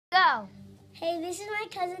Hey, this is my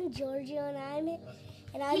cousin Giorgio, and I'm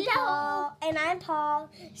Hello. Paul.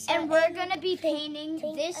 And we're gonna be painting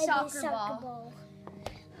this soccer ball.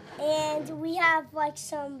 And we have like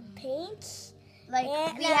some paints. Like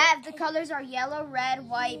we have the colors are yellow, red,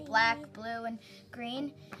 white, black, blue, and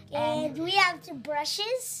green. And we have two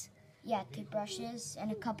brushes. Yeah, 2 brushes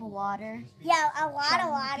and a cup of water. Yeah, a lot of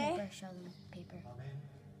water. Show them the paper.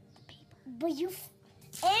 But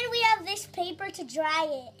and we have this paper to dry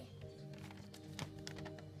it.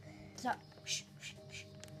 So, shh.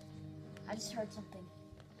 I just heard something.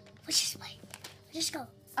 Let's just wait. Just go.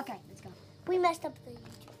 Okay, let's go. We messed up the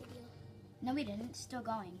YouTube video. No, we didn't. It's still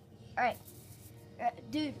going. All right.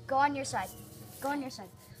 Dude, go on your side. Go on your side.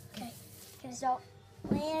 Okay. So,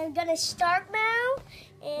 we're gonna start now.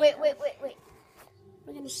 And wait.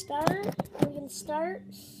 We're gonna start.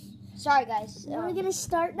 Sorry, guys. We're gonna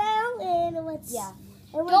start now, and let's. Yeah.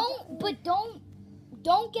 And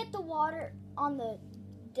Don't get the water on the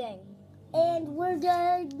thing. And we're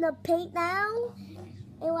gonna paint now.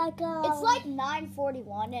 And it's like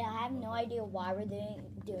 9:41, and I have no idea why we're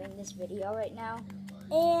doing this video right now.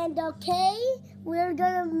 And okay, we're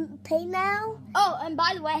gonna paint now. Oh, and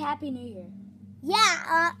by the way, Happy New Year.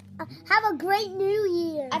 Yeah. Have a great New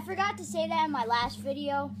Year. I forgot to say that in my last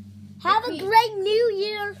video. Have a great New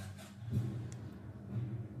Year.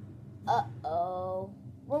 Uh-oh.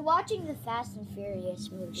 We're watching the Fast and Furious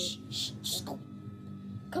movie. Shh.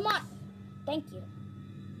 Come on. Thank you.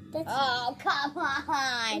 Oh, come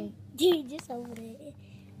on. Dude, just open it.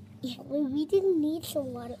 Yeah, we didn't need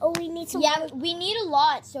some water. Oh, we need some water. Yeah, we need a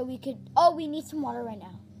lot so we could... Oh, we need some water right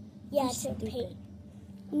now. Yeah, to paint.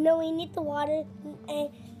 No, we need the water. And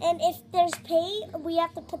if there's paint, we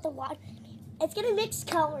have to put the water. It's going to mix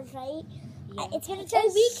colors, right? Yeah. It's going to turn...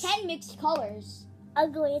 Oh, we can mix colors.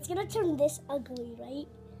 Ugly. It's going to turn this ugly, right?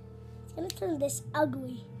 It's going to turn this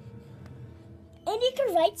ugly. And you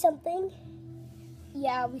can write something.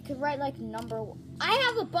 Yeah, we could write like number 1. I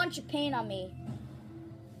have a bunch of paint on me.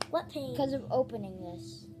 What paint? Because of opening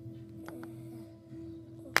this.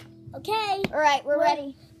 Okay. All right, we're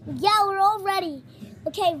ready. Yeah, we're all ready.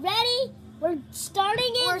 Okay, ready? We're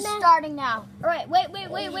starting it We're now. starting now. All right, wait.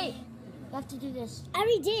 We have to do this. I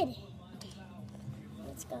already did.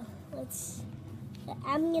 Let's go.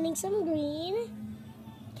 I'm getting some green.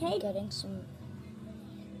 Okay. Getting some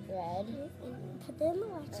red. Put them in the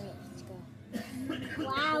water. All right, let's go.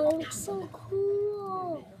 Wow, it looks so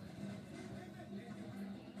cool.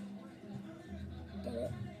 Get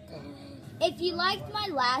it? If you liked my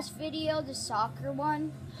last video, the soccer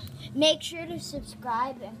one, make sure to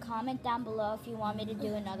subscribe and comment down below if you want me to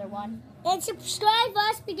do another one. And subscribe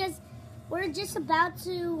us because we're just about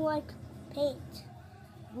to paint.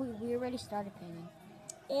 We already started painting.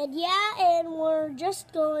 And yeah, and we're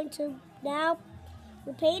just going to now.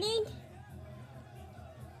 We're painting.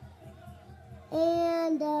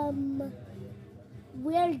 And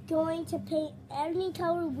we're going to paint any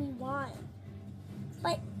color we want.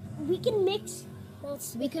 But we can mix.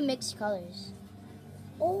 We can mix colors.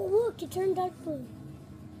 Oh, look, it turned dark blue.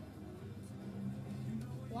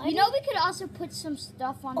 You know, we could also put some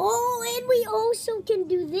stuff on. Oh, and we also can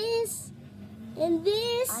do this and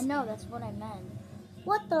this. I know, that's what I meant.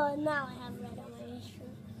 What the? Now I have red on my shirt.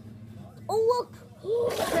 Oh, look.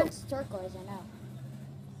 It's turquoise, I know.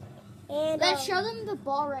 And let's show them the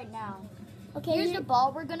ball right now. Okay. Here's the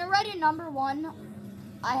ball. We're going to write a number 1.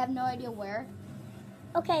 I have no idea where.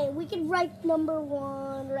 Okay, we can write number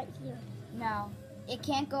 1 right here. No, it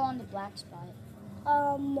can't go on the black spot.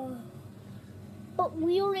 But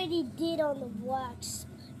we already did on the blacks.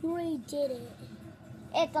 We already did it.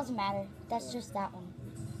 It doesn't matter. That's just that one.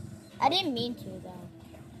 I didn't mean to, though.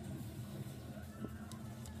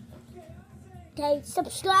 Okay,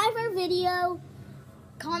 subscribe our video.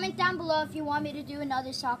 Comment down below if you want me to do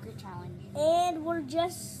another soccer challenge. And we're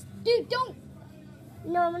just... Dude, don't...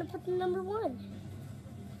 No, I'm going to put the number 1.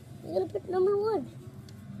 I'm going to put number 1.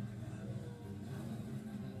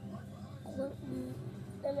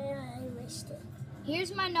 And then I erased it.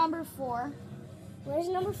 Here's my number 4. Where's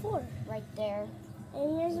number 4? Right there.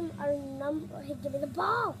 And here's our number. Hey, give me the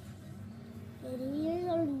ball. And here's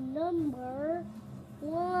our number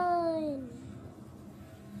 1.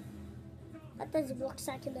 That doesn't look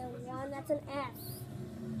like an L1. That's an F.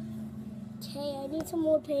 Okay, I need some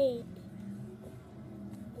more paint.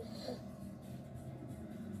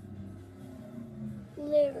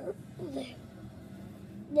 There.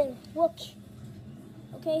 Look.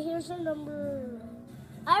 Okay, here's our number.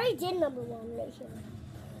 I already did number 1 right here.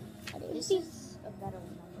 This is a better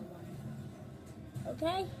number 1.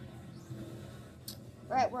 Okay.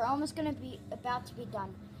 All right, we're almost about to be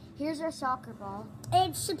done. Here's our soccer ball.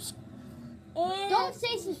 And And Don't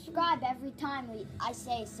say subscribe every time I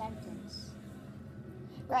say a sentence.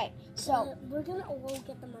 Right, so we're gonna all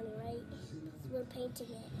get the money, right? We're painting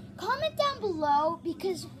it. comment down below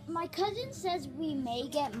because my cousin says we may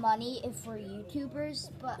get money if we're YouTubers,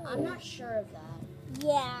 but I'm not sure of that.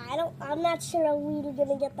 Yeah, I'm not sure we're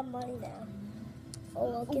gonna get the money now.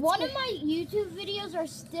 Oh, One of my YouTube videos are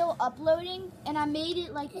still uploading, and I made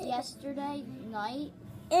it like yesterday night.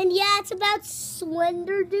 And yeah, it's about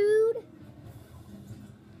Slender Dude.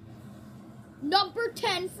 Number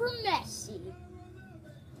 10 for Messi.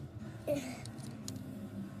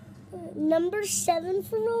 Number 7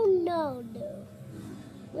 for Ronaldo.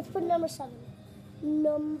 Let's put number 7.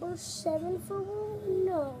 Number 7 for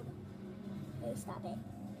Ronaldo. Hey, stop it.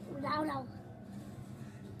 Ronaldo.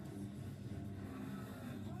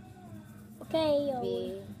 Okay,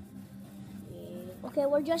 okay,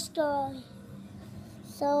 we're just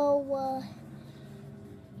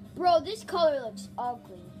Bro, this color looks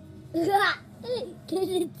ugly. no,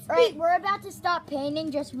 Alright, we're about to stop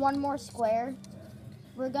painting. Just one more square.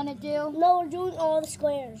 We're gonna do. we're doing all the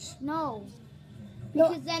squares. No. No.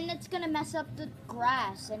 Because then it's gonna mess up the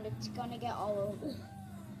grass and it's gonna get all over.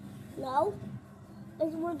 No,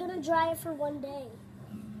 we're gonna dry it for one day.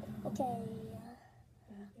 Okay,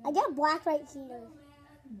 I got black right here.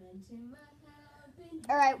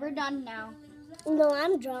 Alright, we're done now. No,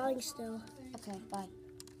 I'm drawing still. Okay, bye.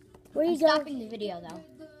 Where I'm you going? stopping the video though.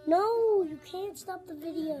 No, you can't stop the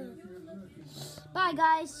video. Bye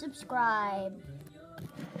guys, subscribe.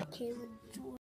 Okay,